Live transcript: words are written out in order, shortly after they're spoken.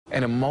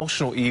An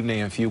emotional evening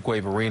in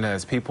Fuquay-Varina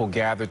as people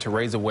gather to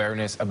raise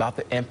awareness about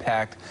the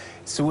impact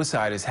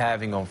suicide is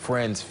having on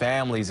friends,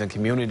 families, and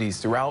communities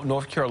throughout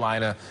North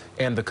Carolina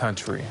and the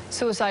country.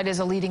 Suicide is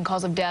a leading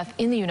cause of death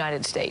in the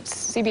United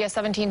States. CBS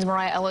 17's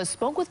Mariah Ellis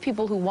spoke with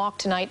people who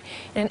walked tonight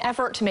in an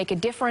effort to make a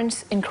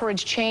difference,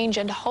 encourage change,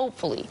 and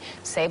hopefully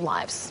save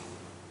lives.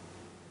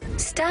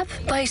 Step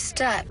by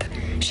step,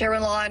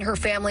 Sharon Law and her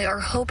family are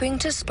hoping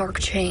to spark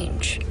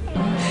change.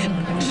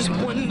 Just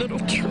one little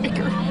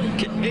trigger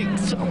can make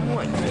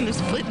someone in a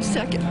split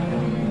second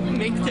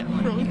make that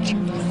wrong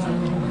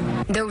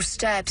choice. Those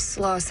steps,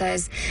 Law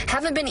says,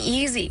 haven't been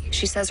easy.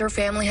 She says her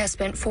family has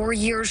spent 4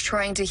 years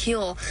trying to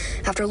heal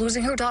after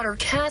losing her daughter,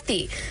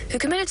 Kathy, who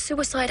committed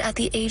suicide at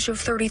the age of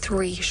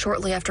 33,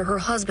 shortly after her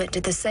husband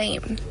did the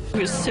same. He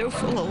was so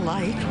full of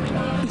life,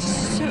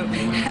 so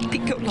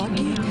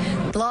happy-go-lucky.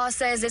 Law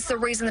says it's the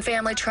reason the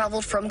family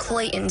traveled from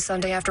Clayton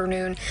Sunday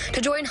afternoon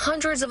to join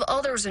hundreds of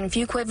others in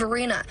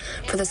Fuquay-Varina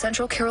for the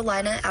Central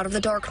Carolina Out of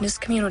the Darkness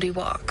Community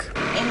Walk.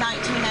 In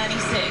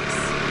 1996,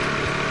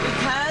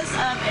 because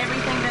of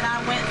everything that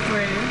I went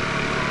through,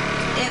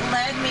 it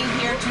led me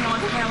here to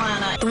North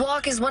Carolina. The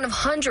walk is one of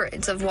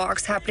hundreds of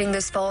walks happening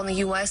this fall in the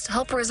U.S. to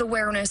help raise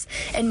awareness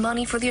and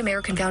money for the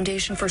American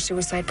Foundation for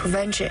Suicide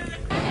Prevention.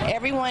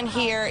 Everyone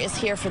here is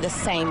here for the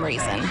same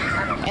reason,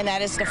 and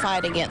that is to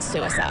fight against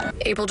suicide.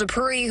 April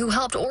Dupree, who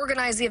helped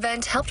organize the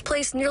event, helped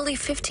place nearly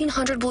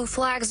 1,500 blue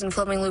flags in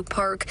Fleming Luke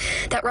Park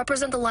that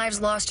represent the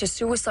lives lost to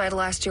suicide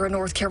last year in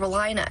North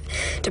Carolina.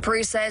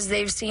 Dupree says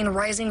they've seen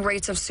rising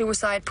rates of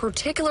suicide,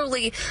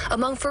 particularly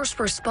among first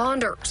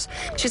responders.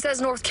 She says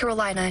North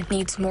Carolina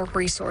needs more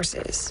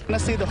resources.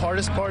 Honestly, the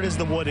hardest part is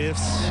the what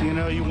ifs. You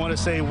know, you want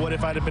to say, what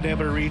if I'd have been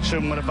able to reach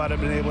him? What if I'd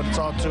have been able to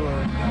talk to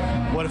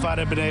her? What if I'd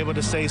have been able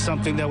to say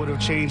something that would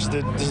have changed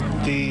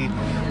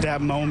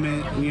that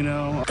moment, you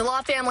know? The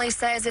Law family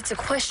says it's a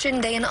question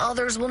they and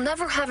others will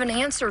never have an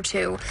answer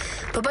to,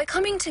 but by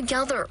coming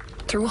together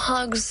through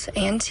hugs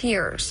and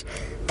tears,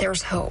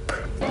 there's hope.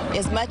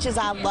 As much as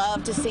I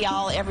love to see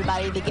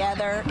everybody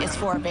together, it's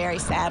for a very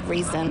sad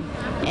reason.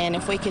 And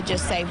if we could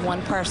just save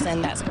one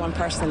person, that's one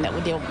person that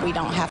we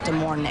don't have to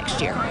mourn next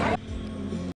year.